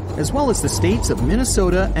Dakota, as well as the states of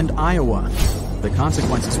Minnesota and Iowa. The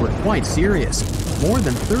consequences were quite serious. More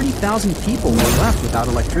than 30,000 people were left without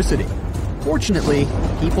electricity. Fortunately,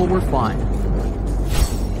 people were fine.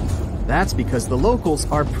 That's because the locals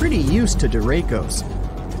are pretty used to derechos.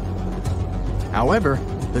 However,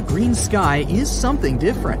 the green sky is something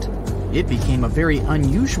different. It became a very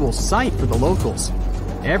unusual sight for the locals.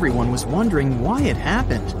 Everyone was wondering why it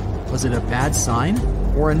happened. Was it a bad sign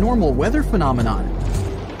or a normal weather phenomenon?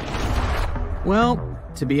 Well,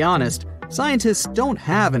 to be honest, scientists don't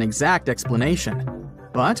have an exact explanation.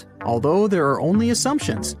 But, although there are only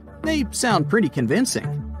assumptions, they sound pretty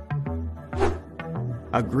convincing.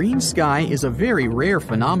 A green sky is a very rare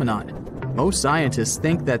phenomenon. Most scientists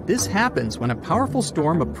think that this happens when a powerful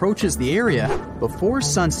storm approaches the area before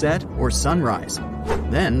sunset or sunrise.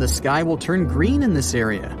 Then the sky will turn green in this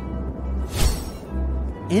area.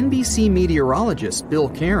 NBC meteorologist Bill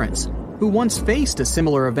Cairns, who once faced a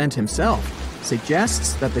similar event himself,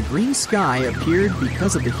 suggests that the green sky appeared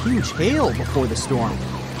because of the huge hail before the storm.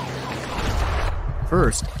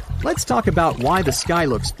 First, let's talk about why the sky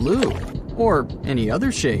looks blue, or any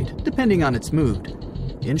other shade, depending on its mood.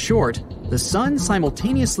 In short, the sun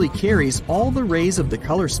simultaneously carries all the rays of the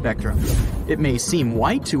color spectrum. It may seem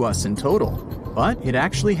white to us in total, but it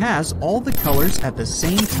actually has all the colors at the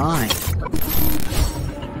same time.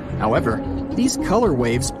 However, these color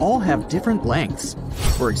waves all have different lengths.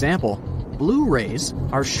 For example, blue rays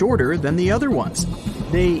are shorter than the other ones.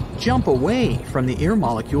 They jump away from the air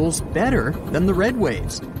molecules better than the red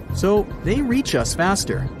waves, so they reach us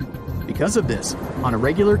faster. Because of this, on a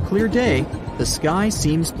regular clear day, the sky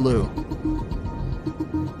seems blue.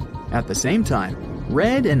 At the same time,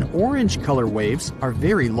 red and orange color waves are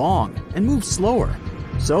very long and move slower,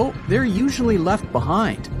 so they're usually left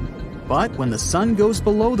behind. But when the sun goes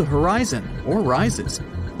below the horizon or rises,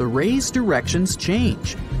 the rays' directions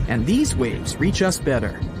change, and these waves reach us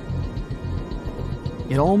better.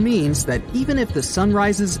 It all means that even if the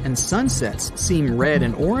sunrises and sunsets seem red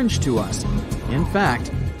and orange to us, in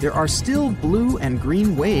fact, there are still blue and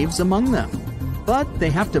green waves among them. But they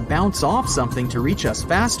have to bounce off something to reach us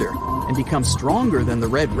faster and become stronger than the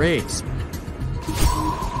red rays.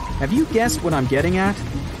 Have you guessed what I'm getting at?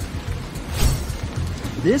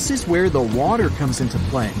 This is where the water comes into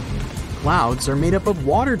play. Clouds are made up of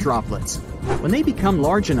water droplets. When they become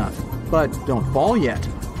large enough, but don't fall yet,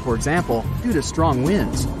 for example, due to strong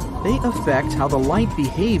winds, they affect how the light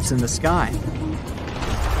behaves in the sky.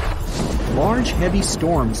 Large, heavy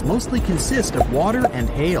storms mostly consist of water and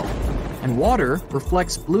hail, and water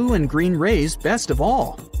reflects blue and green rays best of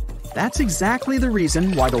all. That's exactly the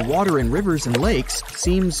reason why the water in rivers and lakes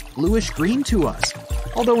seems bluish-green to us,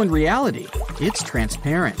 although in reality, it's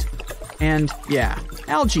transparent. And yeah,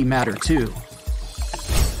 algae matter too.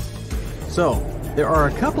 So, there are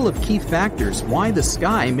a couple of key factors why the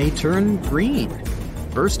sky may turn green.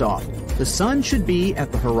 First off, the sun should be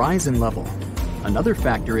at the horizon level. Another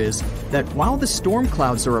factor is that while the storm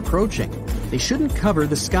clouds are approaching, they shouldn't cover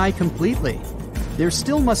the sky completely. There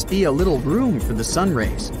still must be a little room for the sun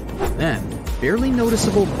rays. Then, barely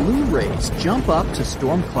noticeable blue rays jump up to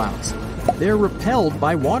storm clouds. They're repelled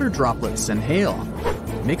by water droplets and hail.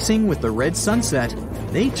 Mixing with the red sunset,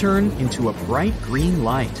 they turn into a bright green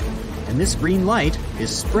light. And this green light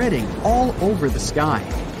is spreading all over the sky.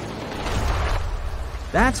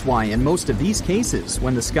 That's why in most of these cases,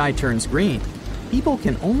 when the sky turns green, people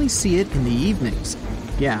can only see it in the evenings.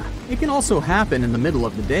 Yeah, it can also happen in the middle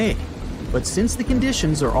of the day. But since the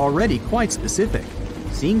conditions are already quite specific,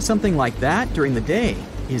 seeing something like that during the day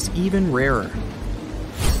is even rarer.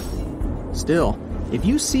 Still, if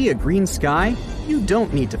you see a green sky, you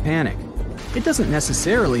don't need to panic. It doesn't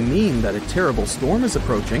necessarily mean that a terrible storm is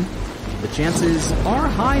approaching. The chances are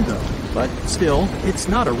high though, but still, it's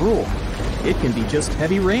not a rule. It can be just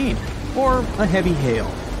heavy rain or a heavy hail.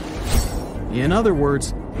 In other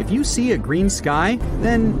words, if you see a green sky,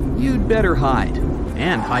 then you'd better hide,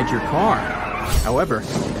 and hide your car. However,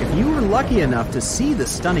 if you were lucky enough to see the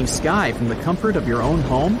stunning sky from the comfort of your own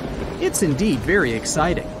home, it's indeed very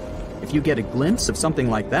exciting. If you get a glimpse of something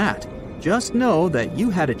like that, just know that you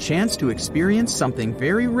had a chance to experience something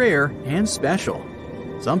very rare and special.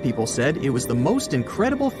 Some people said it was the most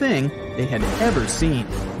incredible thing they had ever seen.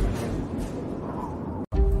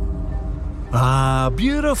 Ah,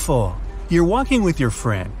 beautiful! You're walking with your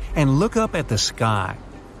friend and look up at the sky.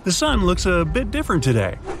 The sun looks a bit different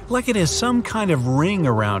today, like it has some kind of ring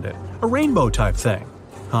around it, a rainbow type thing.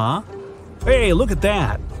 Huh? Hey, look at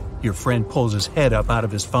that! Your friend pulls his head up out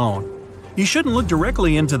of his phone. You shouldn't look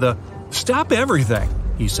directly into the… Stop everything,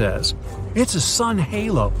 he says. It's a sun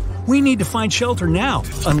halo. We need to find shelter now,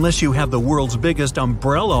 unless you have the world's biggest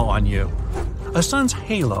umbrella on you. A sun's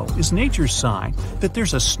halo is nature's sign that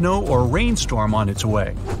there's a snow or rainstorm on its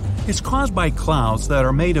way. It's caused by clouds that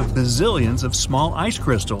are made of bazillions of small ice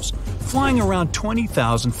crystals, flying around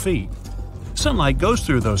 20,000 feet. Sunlight goes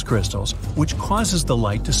through those crystals, which causes the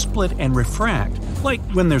light to split and refract, like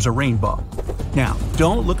when there's a rainbow. Now,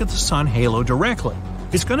 don't look at the sun halo directly.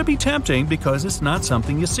 It's going to be tempting because it's not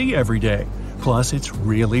something you see every day. Plus, it's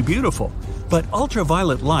really beautiful. But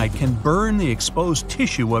ultraviolet light can burn the exposed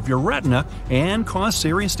tissue of your retina and cause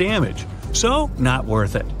serious damage. So, not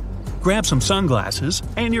worth it. Grab some sunglasses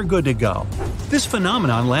and you're good to go. This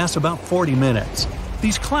phenomenon lasts about 40 minutes.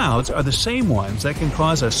 These clouds are the same ones that can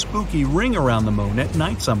cause a spooky ring around the moon at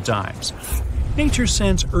night sometimes. Nature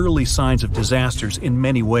sends early signs of disasters in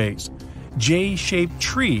many ways. J-shaped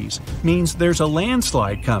trees means there's a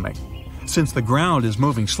landslide coming. Since the ground is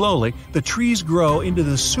moving slowly, the trees grow into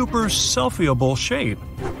the super selfiable shape.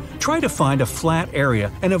 Try to find a flat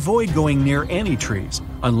area and avoid going near any trees,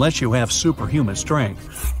 unless you have superhuman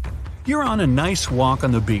strength. You're on a nice walk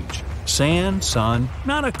on the beach. Sand, sun,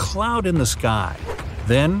 not a cloud in the sky.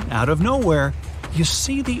 Then, out of nowhere, you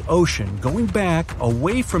see the ocean going back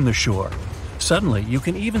away from the shore. Suddenly, you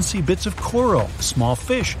can even see bits of coral, small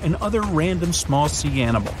fish, and other random small sea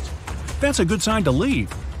animals. That's a good sign to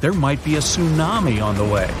leave. There might be a tsunami on the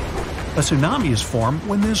way. A tsunami is formed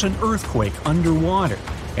when there's an earthquake underwater,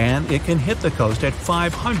 and it can hit the coast at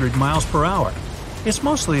 500 miles per hour. It's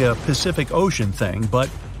mostly a Pacific Ocean thing, but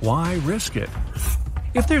why risk it?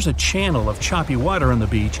 If there's a channel of choppy water on the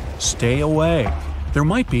beach, stay away. There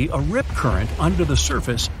might be a rip current under the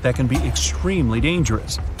surface that can be extremely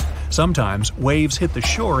dangerous. Sometimes waves hit the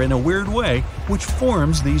shore in a weird way, which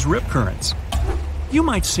forms these rip currents. You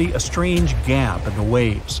might see a strange gap in the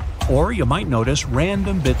waves, or you might notice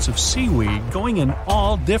random bits of seaweed going in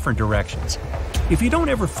all different directions. If you don't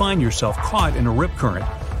ever find yourself caught in a rip current,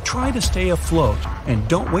 try to stay afloat and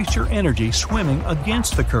don't waste your energy swimming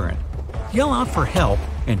against the current. Yell out for help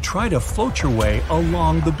and try to float your way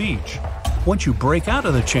along the beach. Once you break out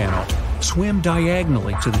of the channel, swim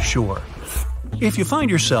diagonally to the shore. If you find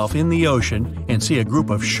yourself in the ocean and see a group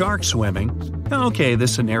of sharks swimming, okay,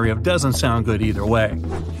 this scenario doesn't sound good either way.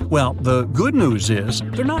 Well, the good news is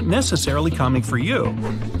they're not necessarily coming for you.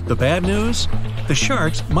 The bad news? The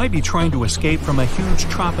sharks might be trying to escape from a huge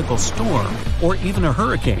tropical storm or even a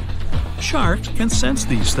hurricane. Sharks can sense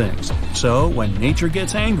these things, so when nature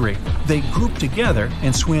gets angry, they group together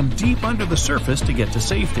and swim deep under the surface to get to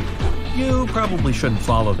safety. You probably shouldn't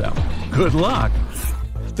follow them. Good luck!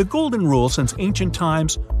 The golden rule since ancient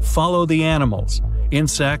times: follow the animals.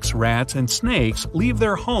 Insects, rats, and snakes leave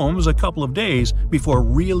their homes a couple of days before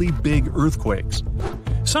really big earthquakes.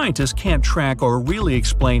 Scientists can't track or really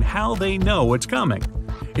explain how they know it's coming.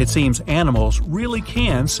 It seems animals really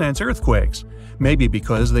can sense earthquakes, maybe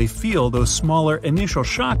because they feel those smaller initial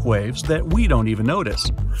shock waves that we don't even notice.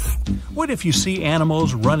 What if you see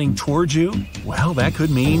animals running towards you? Well, that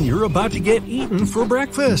could mean you're about to get eaten for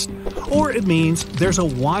breakfast. Or it means there's a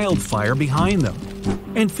wildfire behind them.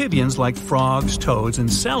 Amphibians like frogs, toads,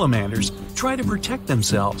 and salamanders try to protect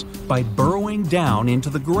themselves by burrowing down into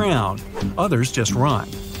the ground. Others just run.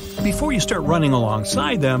 Before you start running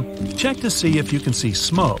alongside them, check to see if you can see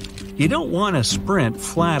smoke. You don't want to sprint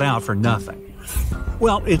flat out for nothing.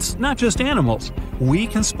 Well, it's not just animals. We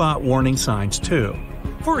can spot warning signs too.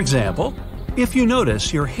 For example, if you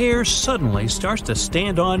notice your hair suddenly starts to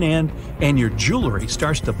stand on end and your jewelry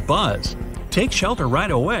starts to buzz, take shelter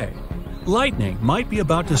right away. Lightning might be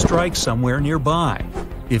about to strike somewhere nearby.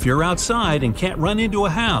 If you're outside and can't run into a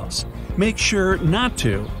house, make sure not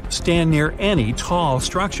to stand near any tall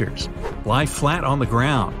structures. Lie flat on the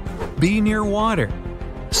ground. Be near water.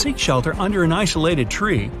 Seek shelter under an isolated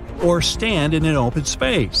tree or stand in an open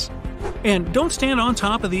space. And don't stand on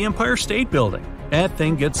top of the Empire State Building. That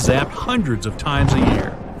thing gets zapped hundreds of times a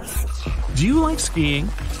year. Do you like skiing?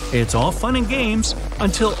 It's all fun and games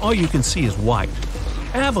until all you can see is white.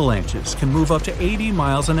 Avalanches can move up to 80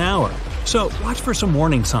 miles an hour, so watch for some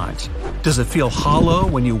warning signs. Does it feel hollow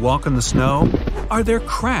when you walk in the snow? Are there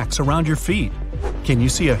cracks around your feet? Can you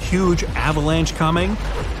see a huge avalanche coming?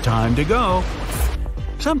 Time to go!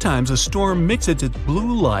 Sometimes a storm mixes its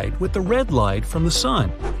blue light with the red light from the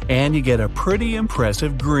sun, and you get a pretty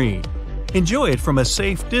impressive green. Enjoy it from a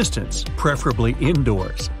safe distance, preferably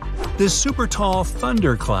indoors. This super tall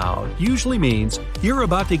thundercloud usually means you're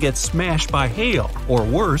about to get smashed by hail, or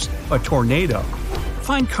worse, a tornado.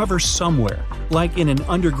 Find cover somewhere, like in an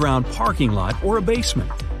underground parking lot or a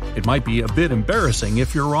basement. It might be a bit embarrassing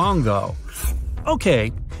if you're wrong, though.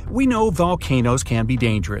 Okay, we know volcanoes can be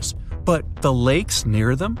dangerous, but the lakes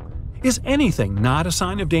near them? Is anything not a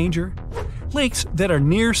sign of danger? Lakes that are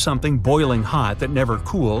near something boiling hot that never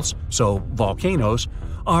cools, so volcanoes,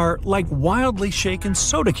 are like wildly shaken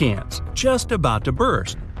soda cans, just about to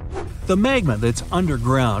burst. The magma that's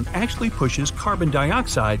underground actually pushes carbon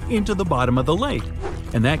dioxide into the bottom of the lake,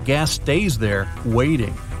 and that gas stays there,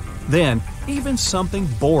 waiting. Then, even something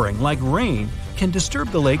boring like rain can disturb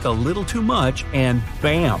the lake a little too much and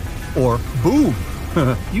bam! Or boom!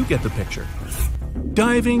 You get the picture.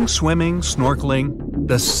 Diving, swimming, snorkeling,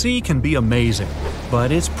 the sea can be amazing,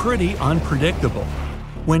 but it's pretty unpredictable.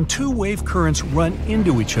 When two wave currents run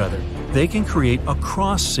into each other, they can create a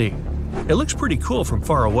cross sea. It looks pretty cool from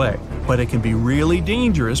far away, but it can be really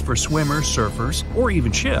dangerous for swimmers, surfers, or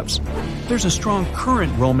even ships. There's a strong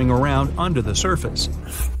current roaming around under the surface.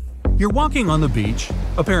 You're walking on the beach,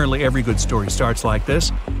 apparently every good story starts like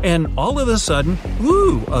this, and all of a sudden,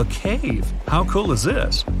 ooh, a cave. How cool is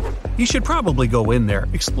this? You should probably go in there,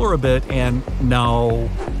 explore a bit, and no.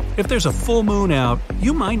 If there's a full moon out,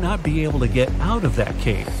 you might not be able to get out of that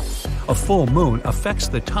cave. A full moon affects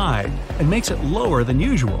the tide and makes it lower than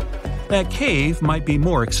usual. That cave might be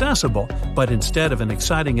more accessible, but instead of an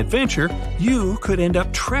exciting adventure, you could end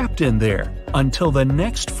up trapped in there until the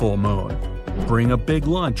next full moon. Bring a big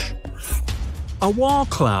lunch. A wall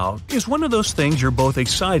cloud is one of those things you're both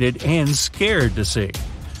excited and scared to see.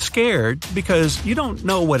 Scared because you don't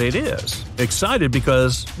know what it is. Excited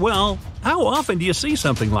because, well, how often do you see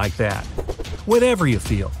something like that? Whatever you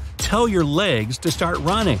feel, tell your legs to start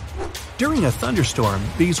running. During a thunderstorm,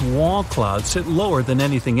 these wall clouds sit lower than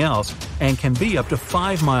anything else and can be up to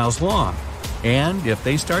 5 miles long. And if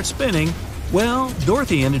they start spinning, well,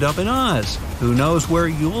 Dorothy ended up in Oz. Who knows where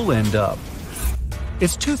you'll end up?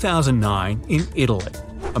 It's 2009 in Italy.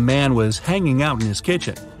 A man was hanging out in his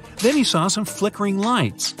kitchen. Then he saw some flickering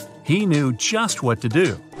lights. He knew just what to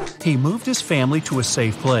do. He moved his family to a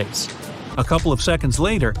safe place. A couple of seconds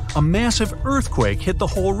later, a massive earthquake hit the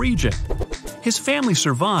whole region. His family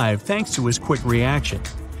survived thanks to his quick reaction.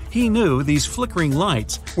 He knew these flickering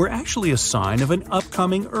lights were actually a sign of an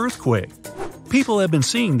upcoming earthquake. People have been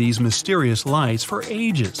seeing these mysterious lights for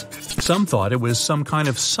ages. Some thought it was some kind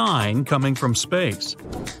of sign coming from space.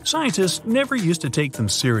 Scientists never used to take them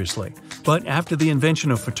seriously, but after the invention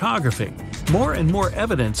of photography, more and more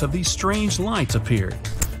evidence of these strange lights appeared.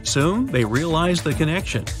 Soon, they realize the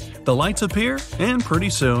connection. The lights appear, and pretty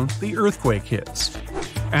soon, the earthquake hits.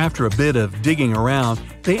 After a bit of digging around,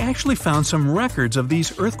 they actually found some records of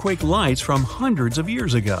these earthquake lights from hundreds of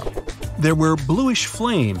years ago. There were bluish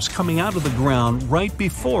flames coming out of the ground right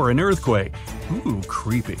before an earthquake. Ooh,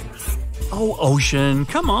 creepy. Oh, ocean,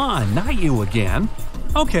 come on, not you again.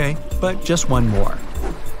 Okay, but just one more.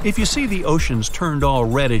 If you see the oceans turned all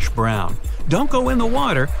reddish-brown, don't go in the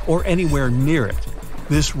water or anywhere near it.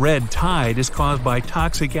 This red tide is caused by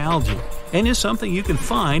toxic algae and is something you can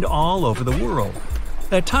find all over the world.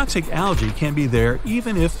 That toxic algae can be there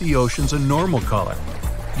even if the ocean's a normal color.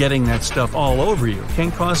 Getting that stuff all over you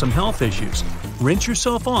can cause some health issues. Rinse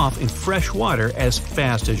yourself off in fresh water as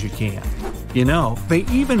fast as you can. You know, they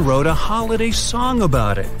even wrote a holiday song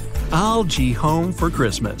about it. Algae Home for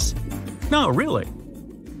Christmas. No, really,